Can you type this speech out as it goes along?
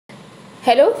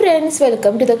Hello friends,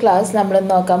 welcome to the class. നമ്മൾ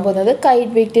നോക്കാൻ പോകുന്നത്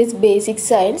KITE Victers basic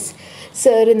science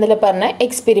sir ഇന്നലെ പറഞ്ഞ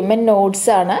എക്സ്പെരിമെൻറ്റ് നോട്ട്സ്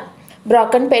ആണ്.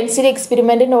 ബ്രോക്കൺ പെൻസിൽ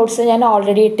എക്സ്പെരിമെൻ്റ് നോട്ട്സ് ഞാൻ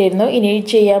ഓൾറെഡി ഇട്ടിരുന്നു. ഇനി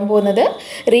ചെയ്യാൻ പോകുന്നത്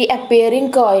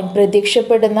റീഅപ്പിയറിംഗ് കോയിൻ,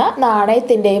 പ്രത്യക്ഷപ്പെടുന്ന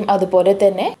നാണയത്തിൻ്റെയും അതുപോലെ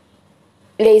തന്നെ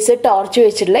ലേസർ ടോർച്ച്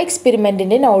വെച്ചിട്ടുള്ള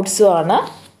എക്സ്പെരിമെൻറ്റിൻ്റെ നോട്ട്സും ആണ്.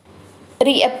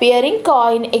 റീഅപ്പിയറിംഗ്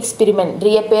കോയിൻ എക്സ്പെരിമെൻ്റ്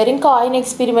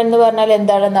എന്ന് പറഞ്ഞാൽ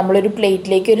എന്താണ്? നമ്മളൊരു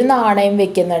പ്ലേറ്റിലേക്ക് ഒരു നാണയം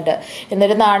വെക്കുന്നുണ്ട്.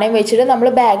 എന്നിട്ട് നാണയം വെച്ചിട്ട് നമ്മൾ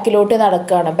ബാക്കിലോട്ട്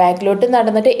നടക്കുകയാണ്. ബാക്കിലോട്ട്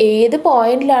നടന്നിട്ട് ഏത്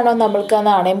പോയിന്റിലാണോ നമ്മൾക്ക് ആ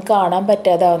നാണയം കാണാൻ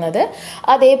പറ്റാതാവുന്നത്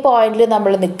അതേ പോയിന്റിൽ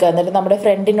നമ്മൾ നിൽക്കുക. എന്നിട്ട് നമ്മുടെ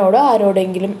ഫ്രണ്ടിനോടോ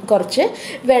ആരോടെങ്കിലും കുറച്ച്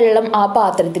വെള്ളം ആ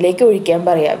പാത്രത്തിലേക്ക് ഒഴിക്കാൻ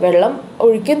പറയുക. വെള്ളം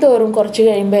ഒഴിക്കും തോറും കുറച്ച്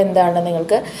കഴിയുമ്പോൾ എന്താണ്,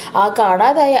 നിങ്ങൾക്ക് ആ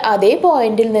കാണാതായ അതേ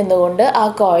പോയിന്റിൽ നിന്നുകൊണ്ട് ആ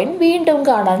കോയിൻ വീണ്ടും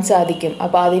കാണാൻ സാധിക്കും.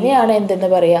 അപ്പോൾ അതിനെയാണ്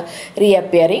എന്തെന്ന് പറയുക?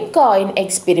 റീഅപ്പിയറിംഗ് കോയിൻ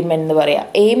എക്സ്പെരിമെൻ്റ് എന്ന് പറയാം.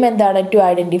 എയിം എന്താണ്? To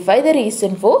identify the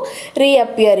reason for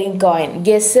റീഅപ്പിയറിംഗ് coin.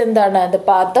 Guess എന്താണ്? The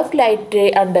path of light ray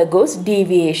undergoes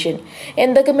deviation.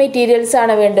 എന്തൊക്കെ മെറ്റീരിയൽസ്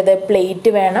ആണ് വേണ്ടത്?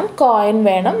 പ്ലേറ്റ് വേണം, കോയിൻ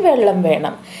വേണം, വെള്ളം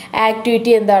വേണം.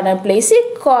 ആക്ടിവിറ്റി എന്താണ്? Place A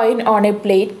coin on A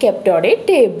plate kept on A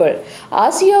table.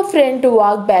 Ask your friend to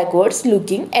walk backwards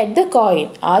looking at the coin.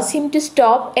 Ask him to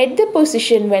stop at the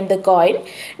position when the coin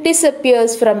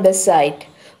disappears from the sight.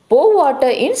 Pour water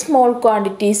in small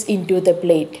quantities into the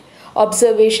plate.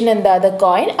 Observation എന്താ? The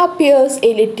coin appears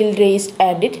a little raised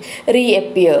and it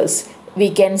reappears. We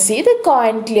can see the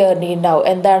coin clearly now.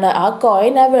 എന്താണ്? ആ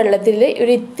coin ആ വെള്ളത്തിൽ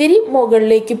ഒരു ഇത്തിരി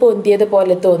മുകളിലേക്ക് പൊന്തിയത്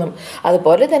പോലെ തോന്നും.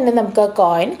 അതുപോലെ തന്നെ നമുക്ക് ആ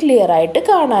കോയിൻ ക്ലിയർ ആയിട്ട്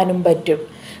കാണാനും പറ്റും.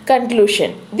 Conclusion.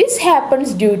 This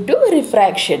happens due to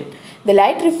refraction. The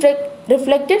light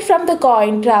reflected from the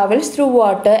coin travels through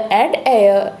water and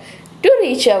air to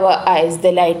reach our eyes.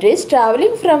 The light rays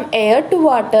traveling from air to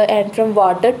water and from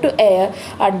water to air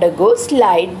undergoes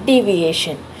light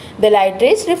deviation. The light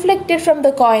rays reflected from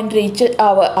the coin reach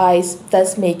our eyes,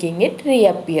 thus making it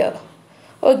reappear.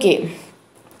 Okay.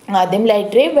 ആദ്യം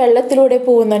light ray വെള്ളത്തിലൂടെ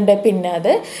പോകുന്നുണ്ട്, പിന്നെ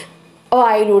അത്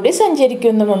വായിലൂടെ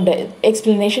സഞ്ചരിക്കുന്നുമുണ്ട്.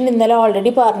 Explanation ഇന്നലെ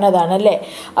already പറഞ്ഞതാണ് അല്ലേ.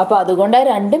 അപ്പോൾ അതുകൊണ്ട് ആ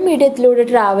രണ്ട് മീഡിയത്തിലൂടെ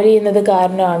ട്രാവൽ ചെയ്യുന്നത്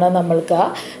കാരണമാണ് നമ്മൾക്ക് ആ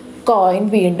കോയിൻ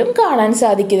വീണ്ടും കാണാൻ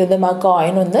സാധിക്കുന്നതും ആ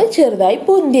കോയിൻ ഒന്ന് ചെറുതായി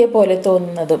പൊന്തിയ പോലെ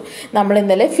തോന്നുന്നതും. നമ്മൾ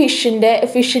ഇന്നലെ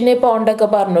ഫിഷിനെ പോണ്ടൊക്കെ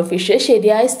പറഞ്ഞു. ഫിഷ്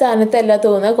ശരിയായ സ്ഥാനത്തല്ല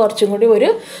തോന്നുക, കുറച്ചും കൂടി ഒരു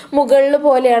മുകളിൽ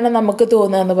പോലെയാണ് നമുക്ക്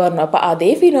തോന്നുകയെന്ന് പറഞ്ഞു. അപ്പോൾ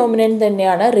അതേ ഫിനോമിനൻ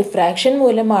തന്നെയാണ്, റിഫ്രാക്ഷൻ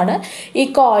മൂലമാണ് ഈ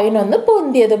കോയിൻ ഒന്ന്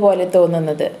പൊന്തിയത് പോലെ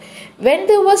തോന്നുന്നത്. When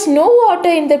there was no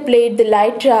water in the plate, the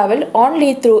light traveled only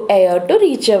through air to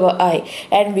reach our eye,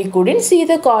 and we couldn't see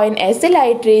the coin as the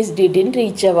light rays didn't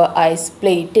reach our eyes.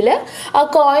 പ്ലേറ്റിൽ ആ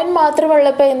coin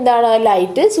മാത്രമുള്ളപ്പോൾ എന്താണ്,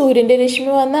 light സൂര്യൻ്റെ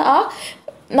രശ്മി വന്ന് ആ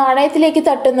നാണയത്തിലേക്ക്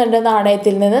തട്ടുന്നുണ്ട്.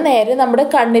 നാണയത്തിൽ നിന്ന് നേരെ നമ്മുടെ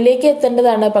കണ്ണിലേക്ക്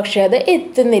എത്തേണ്ടതാണ്, പക്ഷെ അത്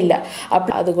എത്തുന്നില്ല.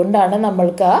 അപ്പോൾ അതുകൊണ്ടാണ്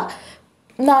നമ്മൾക്ക് ആ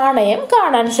നാണയം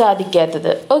കാണാൻ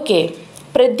സാധിക്കാത്തത്. ഓക്കെ.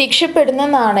 പ്രത്യക്ഷപ്പെടുന്ന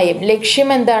നാണയം. ലക്ഷ്യം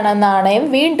എന്താണ്? നാണയം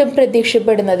വീണ്ടും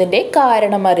പ്രത്യക്ഷപ്പെടുന്നതിൻ്റെ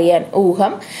കാരണം അറിയാൻ.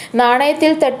 ഊഹം.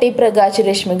 നാണയത്തിൽ തട്ടി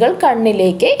പ്രകാശരശ്മികൾ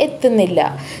കണ്ണിലേക്ക് എത്തുന്നില്ല.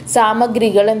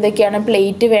 സാമഗ്രികൾ എന്തൊക്കെയാണ്?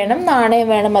 പ്ലേറ്റ് വേണം, നാണയം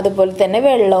വേണം, അതുപോലെ തന്നെ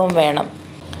വെള്ളവും വേണം.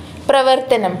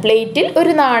 പ്രവർത്തനം. പ്ലേറ്റിൽ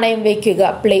ഒരു നാണയം വയ്ക്കുക.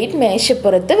 പ്ലേറ്റ്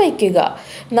മേശപ്പുറത്ത് വയ്ക്കുക.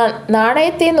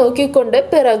 നാണയത്തെ നോക്കിക്കൊണ്ട്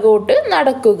പിറകോട്ട്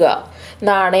നടക്കുക.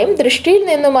 നാണയം ദൃഷ്ടിയിൽ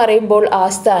നിന്നും മറയുമ്പോൾ ആ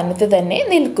സ്ഥാനത്ത് തന്നെ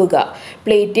നിൽക്കുക.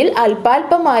 പ്ലേറ്റിൽ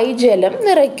അല്പാൽപമായി ജലം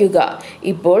നിറയ്ക്കുക.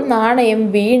 ഇപ്പോൾ നാണയം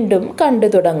വീണ്ടും കണ്ടു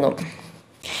തുടങ്ങും.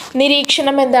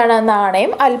 നിരീക്ഷണം എന്താണ്?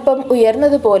 നാണയം അല്പം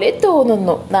ഉയർന്നതുപോലെ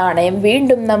തോന്നുന്നു. നാണയം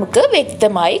വീണ്ടും നമുക്ക്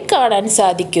വ്യക്തമായി കാണാൻ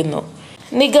സാധിക്കുന്നു.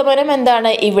 നിഗമനം എന്താണ്?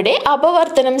 ഇവിടെ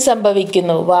അപവർത്തനം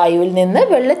സംഭവിക്കുന്നു. വായുവിൽ നിന്ന്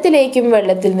വെള്ളത്തിലേക്കും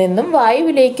വെള്ളത്തിൽ നിന്നും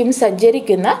വായുവിലേക്കും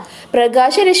സഞ്ചരിക്കുന്ന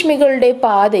പ്രകാശരശ്മികളുടെ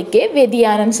പാതയ്ക്ക്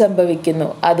വ്യതിയാനം സംഭവിക്കുന്നു.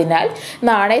 അതിനാൽ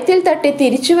നാണയത്തിൽ തട്ടി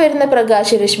തിരിച്ചു വരുന്ന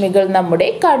പ്രകാശരശ്മികൾ നമ്മുടെ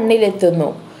കണ്ണിലെത്തുന്നു.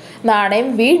 നാണയം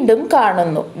വീണ്ടും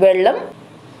കാണുന്നു. വെള്ളം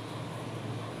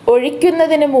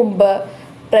ഒഴിക്കുന്നതിന് മുമ്പ്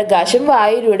പ്രകാശം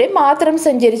വായുവിലൂടെ മാത്രം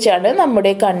സഞ്ചരിച്ചാണ്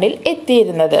നമ്മുടെ കണ്ണിൽ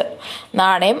എത്തിയിരുന്നത്.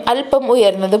 നാണയം അല്പം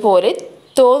ഉയർന്നതുപോലെ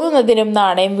തോന്നുന്നതിനും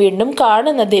നാണയം വീണ്ടും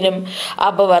കാണുന്നതിനും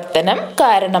അപവർത്തനം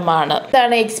കാരണമാണ്.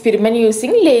 ഇതാണ് എക്സ്പെരിമെന്റ്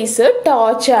യൂസിങ് ലേസർ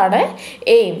ടോർച്ച് ആണ്.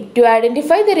 Aim to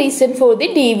identify the reason for the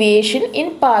deviation in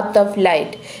path of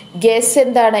light. Guess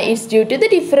എന്താണ്? It's due to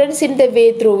the difference in the way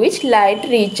through which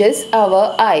light reaches our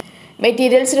I.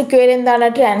 Materials require എന്താണ്?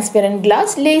 Transparent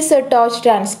glass, laser torch,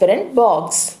 transparent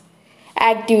box.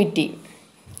 Activity.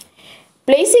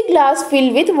 Place A glass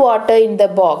filled with water in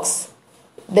the box.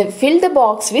 Fill the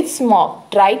box with smoke.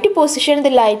 Try to position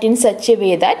the light in such a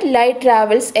way that light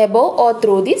travels above or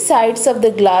through the sides of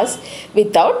the glass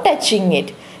without touching it.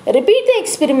 Repeat the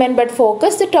experiment but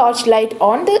focus the torchlight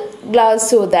on the glass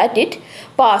so that it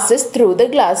passes through the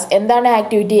glass. എന്താണ്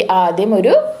activity? ആദ്യം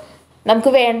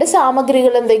നമുക്ക് വേണ്ട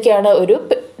സാമഗ്രികൾ എന്തൊക്കെയാണ്? ഒരു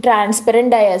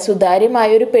transparent ആയ സുതാര്യമായ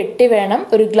ഒരു പെട്ടി വേണം,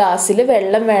 ഒരു ഗ്ലാസ്സിൽ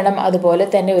വെള്ളം വേണം, അതുപോലെ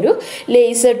തന്നെ ഒരു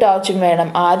ലേസർ ടോർച്ചും വേണം.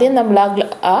 ആദ്യം നമ്മൾ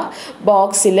ആ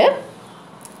ബോക്സിൽ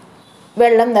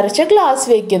വെള്ളം നിറച്ച് ഗ്ലാസ്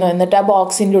വയ്ക്കുന്നു, എന്നിട്ട് ആ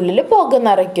ബോക്സിൻ്റെ ഉള്ളിൽ പുക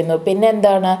നിറയ്ക്കുന്നു. പിന്നെ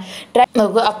എന്താണ്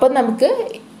നോക്കുക, അപ്പം നമുക്ക്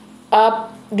ആ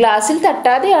ഗ്ലാസ്സിൽ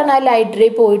തട്ടാതെയാണ് ആ ലൈറ്റ് റേ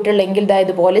പോയിട്ടുള്ളെങ്കിൽ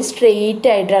ഇതുപോലെ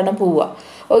സ്ട്രെയിറ്റ് ആയിട്ടാണ് പോവുക.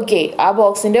 ഓക്കെ, ആ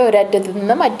ബോക്സിൻ്റെ ഒരറ്റത്ത്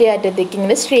നിന്ന് മറ്റേ അറ്റത്തേക്ക്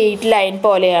ഇങ്ങനെ സ്ട്രെയിറ്റ് ലൈൻ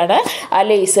പോലെയാണ് ആ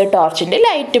ലേസർ ടോർച്ചിൻ്റെ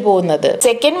ലൈറ്റ് പോകുന്നത്.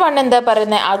 സെക്കൻഡ് വൺ എന്താ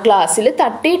പറയുന്നത്, ആ ഗ്ലാസ്സിൽ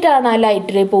തട്ടിയിട്ടാണ് ആ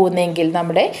ലൈറ്റ് റേ പോകുന്നതെങ്കിൽ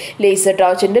നമ്മുടെ ലേസർ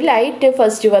ടോർച്ചിൻ്റെ ലൈറ്റ്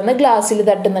ഫസ്റ്റ് വന്ന് ഗ്ലാസ്സിൽ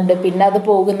തട്ടുന്നുണ്ട്, പിന്നെ അത്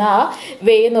പോകുന്ന ആ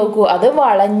വേ നോക്കൂ, അത്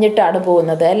വളഞ്ഞിട്ടാണ്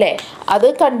പോകുന്നത് അല്ലേ. അത്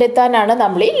കണ്ടെത്താനാണ്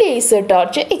നമ്മൾ ഈ ലേസർ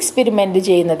ടോർച്ച് എക്സ്പെരിമെൻ്റ്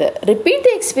ചെയ്യുന്നത്. Repeat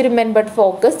the experiment but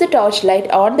focus the torch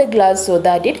light on the glass so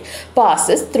that it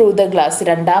passes through the glass.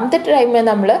 രണ്ടാമത്തെ ടൈമിൽ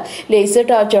നമ്മൾ ലേസർ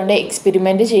ടോർച്ച് കൊണ്ട്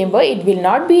എക്സ്പെരിമെൻറ്റ് ചെയ്യുമ്പോൾ it will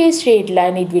not be A straight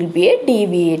line, it will be A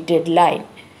deviated line.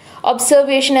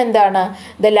 Observation എന്താണ്,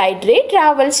 the light ray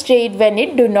travel straight when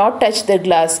it do not touch the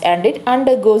glass and it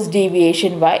undergoes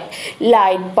deviation while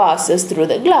light passes through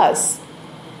the glass.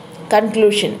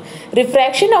 Conclusion.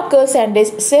 Refraction occurs and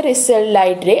as a result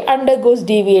light ray undergoes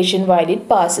deviation while it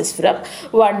passes from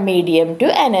one medium to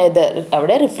another.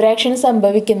 അവിടെ refraction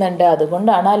സംഭവിക്കുന്നുണ്ട്,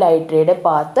 അതുകൊണ്ടാണ് ആ light റേയുടെ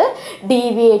path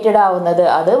deviated ആവുന്നത്,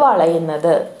 അത്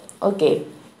വളയുന്നത്. Okay,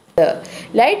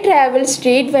 light travels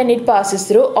straight when it passes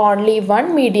through only one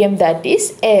medium, that is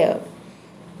air.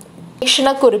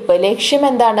 വീക്ഷണക്കുറിപ്പ്. ലക്ഷ്യം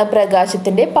എന്താണ്,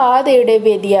 പ്രകാശത്തിൻ്റെ പാതയുടെ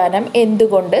വ്യതിയാനം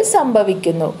എന്തുകൊണ്ട്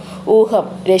സംഭവിക്കുന്നു. ഊഹം,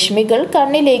 രശ്മികൾ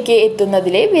കണ്ണിലേക്ക്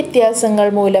എത്തുന്നതിലെ വ്യത്യാസങ്ങൾ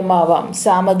മൂലമാവാം.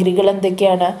 സാമഗ്രികൾ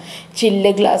എന്തൊക്കെയാണ്,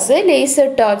 ചില്ല് ഗ്ലാസ്, ലേസർ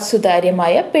ടോർച്ച്,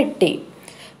 സുതാര്യമായ പെട്ടി.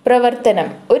 പ്രവർത്തനം.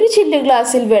 ഒരു ചില്ല്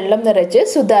ഗ്ലാസ്സിൽ വെള്ളം നിറച്ച്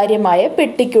സുതാര്യമായ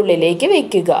പെട്ടിക്കുള്ളിലേക്ക്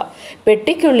വയ്ക്കുക.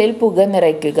 പെട്ടിക്കുള്ളിൽ പുക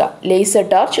നിറയ്ക്കുക. ലേസർ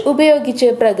ടോർച്ച് ഉപയോഗിച്ച്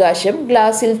പ്രകാശം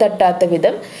ഗ്ലാസ്സിൽ തട്ടാത്ത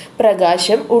വിധം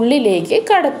പ്രകാശം ഉള്ളിലേക്ക്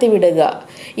കടത്തിവിടുക.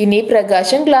 ഇനി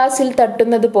പ്രകാശം ഗ്ലാസ്സിൽ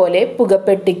തട്ടുന്നത് പോലെ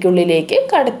പുകപ്പെട്ടിക്കുള്ളിലേക്ക്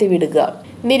കടത്തിവിടുക.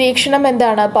 നിരീക്ഷണം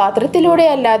എന്താണ്, പാത്രത്തിലൂടെ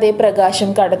അല്ലാതെ പ്രകാശം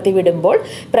കടത്തിവിടുമ്പോൾ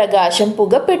പ്രകാശം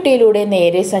പുകപ്പെട്ടിയിലൂടെ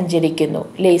നേരെ സഞ്ചരിക്കുന്നു.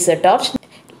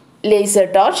 ലേസർ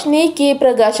ടോർച്ച് നീക്കി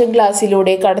പ്രകാശം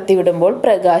ഗ്ലാസ്സിലൂടെ കടത്തിവിടുമ്പോൾ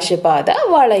പ്രകാശപാത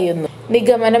വളയുന്നു.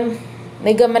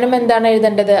 നിഗമനം എന്താണ്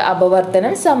എഴുതേണ്ടത്,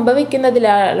 അപവർത്തനം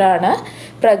സംഭവിക്കുന്നതിലാണ്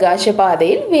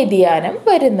പ്രകാശപാതയിൽ വ്യതിയാനം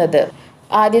വരുന്നത്.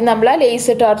 ആദ്യം നമ്മൾ ആ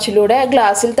ലേസർ ടോർച്ചിലൂടെ ആ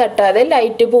ഗ്ലാസ്സിൽ തട്ടാതെ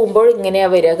ലൈറ്റ് പോകുമ്പോൾ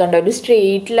ഇങ്ങനെയാണ് വരിക, കണ്ട ഒരു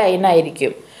സ്ട്രെയിറ്റ് ലൈൻ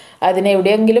ആയിരിക്കും.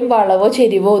 അതിനെവിടെയെങ്കിലും വളവോ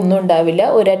ചെരിവോ ഒന്നും ഉണ്ടാവില്ല,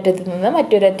 ഒരറ്റത്ത് നിന്ന്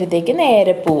മറ്റൊരറ്റത്തേക്ക്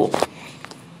നേരെ പോവും.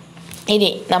 ഇനി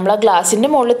നമ്മൾ ആ ഗ്ലാസിൻ്റെ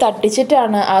മുകളിൽ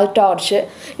തട്ടിച്ചിട്ടാണ് ആ ടോർച്ച്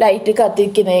ലൈറ്റ്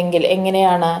കത്തിക്കുന്നതെങ്കിൽ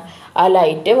എങ്ങനെയാണ്, ആ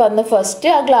ലൈറ്റ് വന്ന് ഫസ്റ്റ്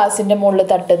ആ ഗ്ലാസിൻ്റെ മുകളിൽ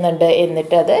തട്ടുന്നുണ്ട്,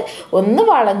 എന്നിട്ട് അത് ഒന്ന്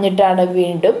വളഞ്ഞിട്ടാണ്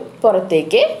വീണ്ടും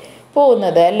പുറത്തേക്ക്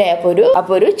പോകുന്നത് അല്ലേ.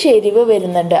 അപ്പോൾ ഒരു ചെരിവ്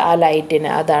വരുന്നുണ്ട് ആ ലൈറ്റിന്.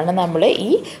 അതാണ് നമ്മൾ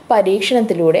ഈ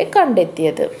പരീക്ഷണത്തിലൂടെ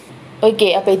കണ്ടെത്തിയത്. ഓക്കെ,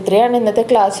 അപ്പോൾ ഇത്രയാണ് ഇന്നത്തെ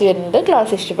ക്ലാസ് വരുന്നത്.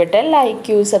 ക്ലാസ് ഇഷ്ടപ്പെട്ടാൽ ലൈക്ക്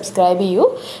ചെയ്യൂ, സബ്സ്ക്രൈബ് ചെയ്യൂ,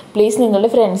 പ്ലീസ്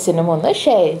നിങ്ങളുടെ ഫ്രണ്ട്സിനും ഒന്ന്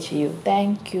ഷെയർ ചെയ്യൂ.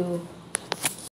 Thank you.